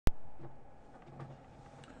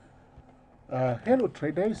Hello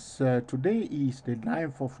traders, today is the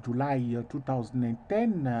 9th of July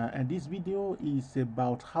 2010 and this video is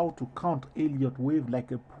about how to count Elliott wave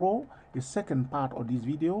like a pro. The second part of this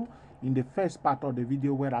video, in the first part of the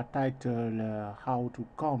video where I titled how to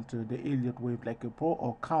count the Elliott wave like a pro,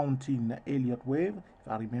 or counting the Elliott wave.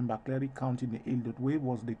 If I remember clearly, counting the Elliott wave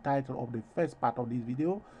was the title of the first part of this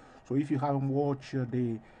video. So if you haven't watched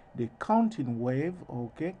the counting wave,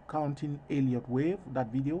 okay, counting Elliott wave,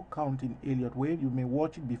 that video, counting Elliott wave, you may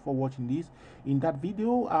watch it before watching this. In that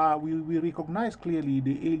video, we recognize clearly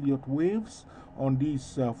the Elliott waves on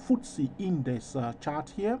this FTSE index chart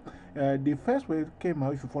here. The first wave came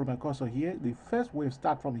out, if you follow my cursor here, the first wave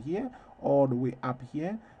start from here all the way up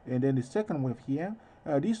here, and then the second wave here.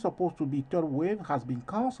 This is supposed to be third wave, has been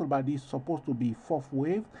cancelled by this supposed to be fourth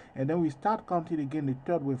wave, and then we start counting again the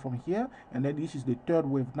third wave from here, and then this is the third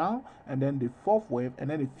wave now, and then the fourth wave, and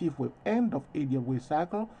then the fifth wave. End of Elliott wave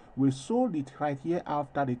cycle. We sold it right here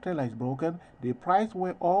after the trend line is broken. The price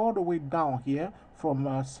went all the way down here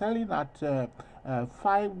from selling at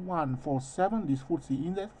 5147, this FTSE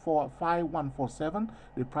index for 5147.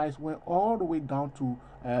 The price went all the way down to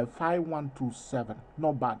 5127.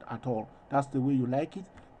 Not bad at all. That's the way you like it.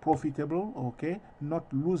 Profitable, okay,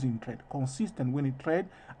 not losing trade, consistent winning trade.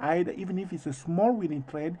 Either, even if it's a small winning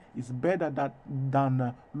trade, it's better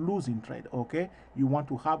than losing trade, okay. You want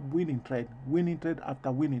to have winning trade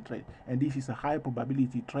after winning trade, and this is a high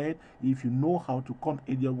probability trade. If you know how to count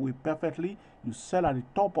Elliott wave perfectly, you sell at the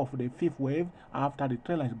top of the fifth wave after the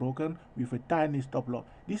trend line is broken with a tiny stop loss.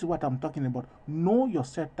 This is what I'm talking about. Know your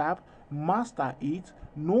setup, master it,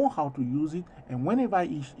 know how to use it, and whenever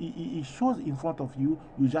it shows in front of you,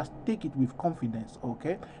 you just take it with confidence,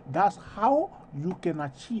 okay. That's how you can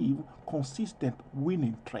achieve consistent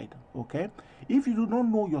winning trade, okay. If you do not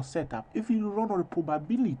know your setup, if you do not know the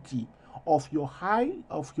probability of your high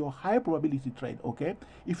probability trade, okay,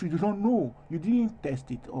 if you do not know, you didn't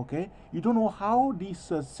test it, okay, you don't know how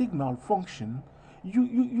this signal function,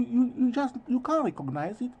 you can't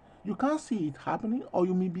recognize it, you can't see it happening, or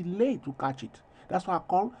you may be late to catch it. That's what I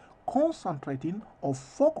call concentrating or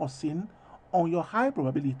focusing on your high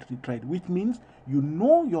probability trade, which means you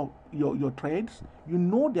know your trades, you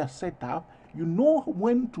know their setup, you know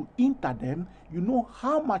when to enter them, you know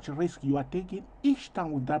how much risk you are taking each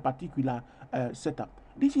time with that particular setup.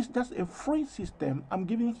 This is just a free system I'm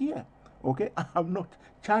giving here, okay. I'm not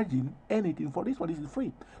charging anything for this one. This is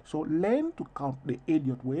free. So learn to count the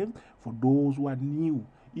Elliott wave for those who are new.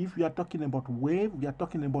 If we are talking about wave, we are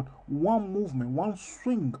talking about one movement, one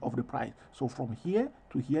swing of the price. So from here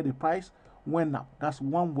to here, the price went up. That's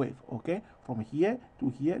one wave, okay? From here to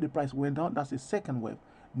here, the price went down. That's the second wave.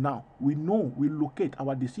 Now, we know, we locate.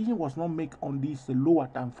 Our decision was not made on this lower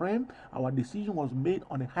time frame. Our decision was made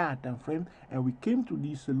on a higher time frame, and we came to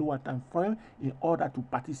this lower time frame in order to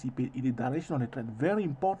participate in the direction of the trend. Very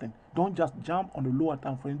important. Don't just jump on the lower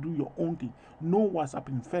time frame. Do your own thing. Know what's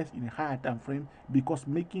happening first in a higher time frame, because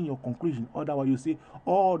making your conclusion. Otherwise, you say,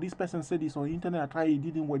 "Oh, this person said this on the internet. I tried, it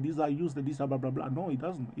didn't work. This I used this, blah blah blah." No, it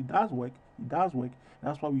doesn't. It does work. It does work.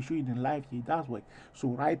 That's why we show it in live here. It does work. So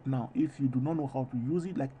right now, if you do not know how to use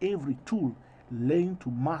it, like every tool, learn to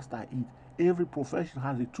master it. Every profession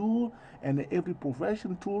has a tool, and every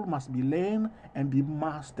profession tool must be learned and be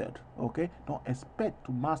mastered, okay. Don't expect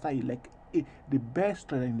to master it like the best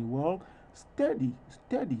trader in the world. Steady,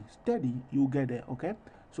 you get there, okay.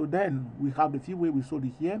 So then we have the few way we sold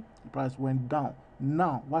it here. The price went down.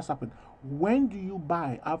 Now what's happened? When do you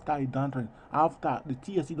buy after a downtrend? After the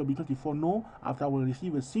TSCW24 no, after we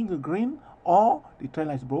receive a single green, or the trend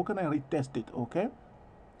line is broken and retest it, okay.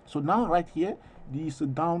 So now right here, this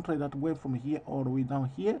downtrend that went from here all the way down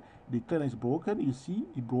here, the trend is broken. You see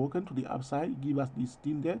it broken to the upside, give us this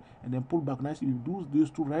thing there, and then pull back nicely. You do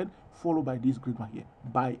these two red followed by this green one here.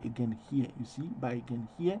 Buy again here, you see, buy again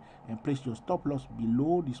here, and place your stop loss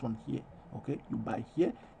below this one here, okay. You buy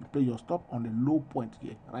here, you place your stop on the low point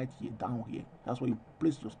here, right here, down here. That's where you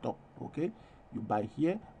place your stop, okay. You buy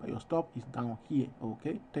here, but your stop is down here,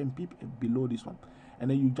 okay, 10 pip below this one, and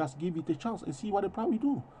then you just give it a chance and see what the price will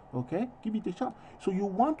do, okay. Give it a chance. So you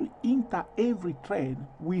want to enter every trade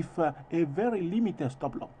with a very limited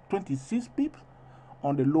stop loss, 26 pips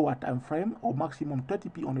on the lower time frame, or maximum 30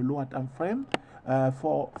 p on the lower time frame.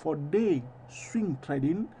 For day swing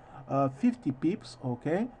trading, 50 pips,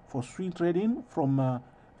 okay. For swing trading from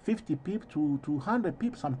 50 pips to 100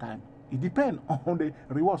 pips sometime. It depends on the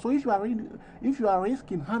reward. So if you are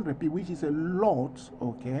risking 100p, which is a lot,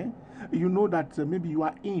 okay, you know that maybe you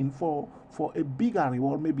are in for a bigger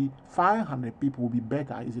reward. Maybe 500 people will be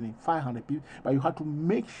better, isn't it? 500 people, but you have to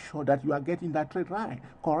make sure that you are getting that trade right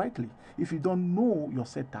correctly. If you don't know your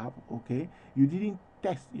setup, okay, you didn't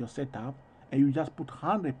test your setup, and you just put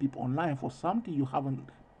 100 people online for something you haven't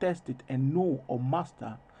tested and know or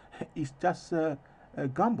master, it's just a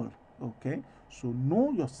gamble, okay? So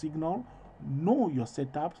know your signal, know your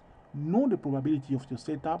setups, know the probability of your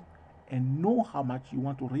setup, and know how much you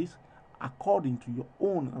want to risk according to your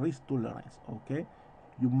own risk tolerance, okay?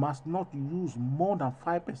 You must not use more than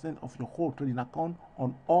 5% of your whole trading account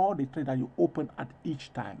on all the trades that you open at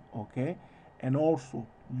each time, okay? And also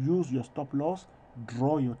use your stop loss,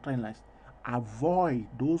 draw your trend lines. Avoid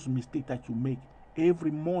those mistakes that you make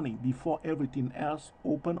every morning before everything else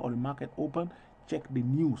open or the market open. Check the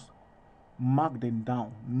news, mark them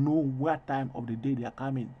down, know what time of the day they are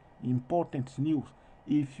coming. Important news.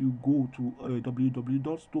 If you go to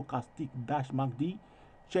www.stochastic-macd,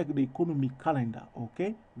 check the economic calendar,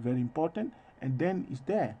 okay? Very important. And then it's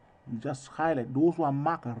there. You just highlight those who are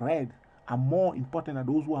marked red are more important than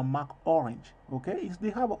those who are marked orange, okay? They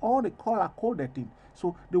have all the color coded thing.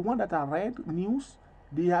 So the one that are red news,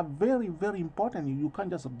 they are very, very important. You can't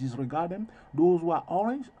just disregard them. Those who are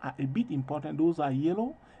orange are a bit important. Those are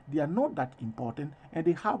yellow, they are not that important. And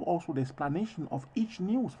they have also the explanation of each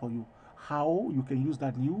news for you, how you can use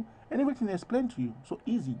that news, and everything explained to you. So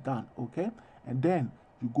easy done, okay? And then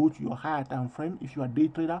you go to your higher time frame. If you are day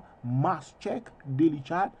trader, must check daily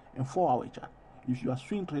chart and 4-hour chart. If you are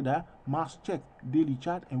swing trader, must check daily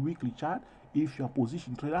chart and weekly chart. If you are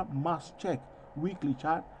position trader, must check weekly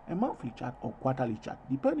chart and monthly chart or quarterly chart,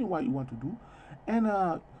 depending what you want to do. And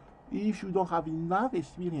if you don't have enough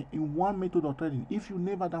experience in one method of trading, if you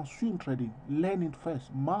never done swing trading, learn it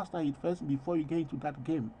first, master it first before you get into that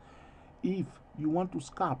game. If you want to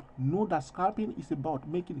scalp, know that scalping is about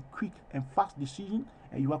making quick and fast decisions,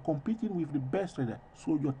 and you are competing with the best trader.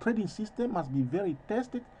 So your trading system must be very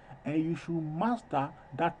tested, and you should master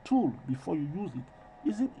that tool before you use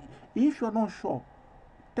it. If you are not sure,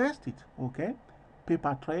 test it, okay?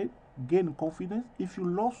 Paper trade, gain confidence. If you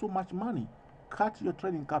lost so much money, cut your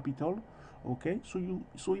trading capital, okay? So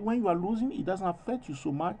when you are losing, it doesn't affect you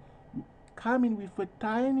so much. You come in with a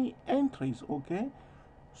tiny entries, okay?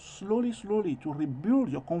 Slowly to rebuild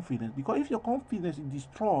your confidence, because if your confidence is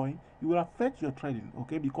destroyed, it will affect your trading,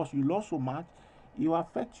 okay? Because you lost so much, it will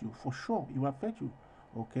affect you for sure. It will affect you,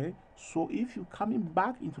 okay? So if you're coming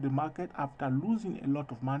back into the market after losing a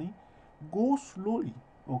lot of money, go slowly,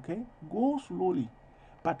 okay? Go slowly.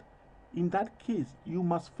 But in that case, you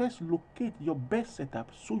must first locate your best setup,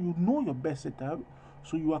 so you know your best setup,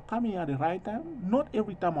 so you are coming at the right time, not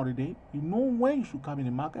every time of the day. You know when you should come in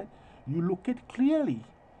the market. You locate clearly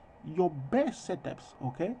your best setups,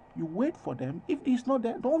 okay? You wait for them. If it's not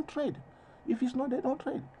there, don't trade. If it's not there, don't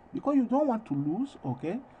trade, because you don't want to lose,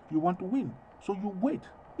 okay? You want to win. So you wait.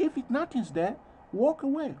 If nothing's there, walk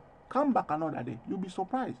away. Come back another day. You'll be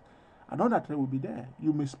surprised. Another trade will be there.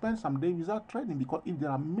 You may spend some days without trading, because if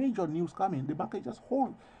there are major news coming, the market just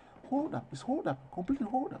hold up. It's hold up, completely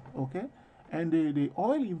hold up, okay? And the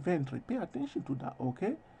oil inventory, pay attention to that,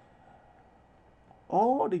 okay?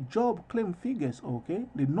 All the job claim figures, okay?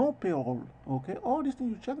 The no payroll, okay? All these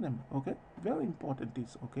things, you check them, okay? Very important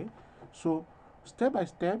things, okay? So step by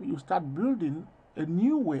step, you start building a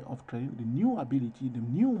new way of trading, the new ability, the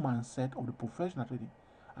new mindset of the professional trading.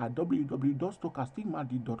 At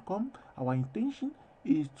www.stochastic-macd.com, our intention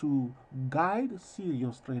is to guide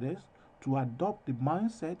serious traders to adopt the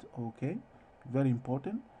mindset, okay? Very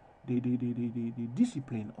important. The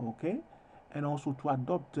discipline, okay? And also to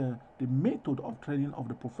adopt the method of trading of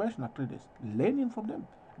the professional traders, learning from them.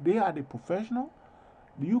 They are the professional.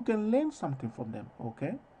 You can learn something from them,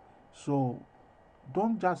 okay? So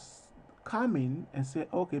don't just come in and say,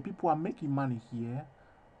 okay, people are making money here,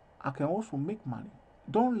 I can also make money.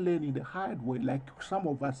 Don't learn in the hard way like some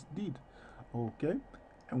of us did, okay?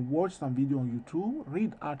 And watch some video on YouTube,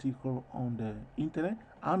 read article on the internet,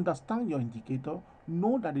 understand your indicator,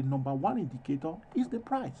 know that the number one indicator is the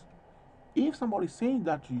price. If somebody is saying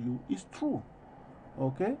that to you, it's true,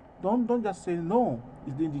 okay? Don't just say no,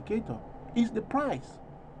 it's the indicator. It's the price.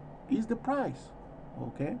 It's the price,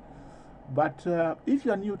 okay? But if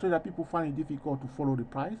you're new trader, people find it difficult to follow the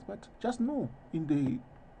price, but just know in the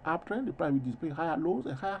uptrend, the price will display higher lows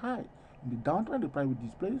and higher highs. In the downtrend, the price will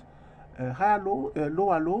display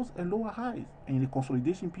lower lows and lower highs. And in the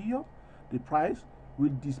consolidation period, the price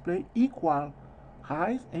will display equal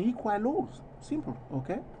highs and equal lows. Simple,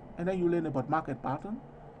 okay? And then you learn about market pattern,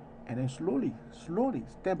 and then slowly,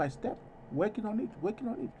 step by step, working on it,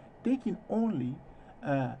 taking only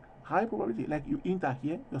high probability. Like you enter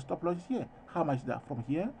here, your stop loss is here. How much is that from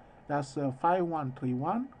here? That's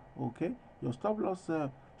 5131. Okay, your stop loss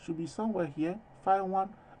should be somewhere here,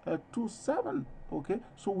 5127. Okay,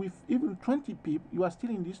 so with even 20 pip, you are still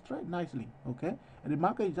in this trade nicely. Okay, and the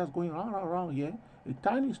market is just going around here. A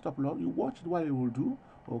tiny stop loss. You watch it, what it will do.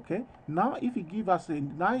 Okay, now if it give us a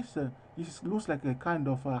nice this looks like a kind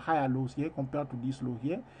of higher lows here compared to this low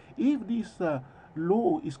here. If this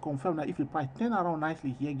low is confirmed, that if the price turn around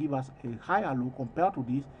nicely here, give us a higher low compared to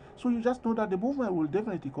this, so you just know that the movement will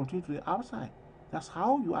definitely continue to the upside. That's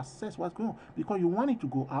how you assess what's going on, because you want it to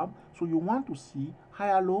go up, so you want to see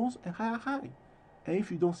higher lows and higher high. And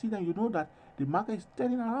if you don't see them, you know that the market is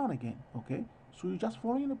turning around again. Okay, so you just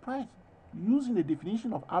following the price using the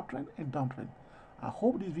definition of uptrend and downtrend. I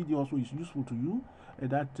hope this video also is useful to you,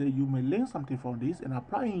 that you may learn something from this and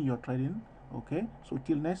apply in your trading. Okay, so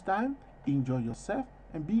till next time, enjoy yourself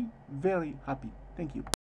and be very happy. Thank you.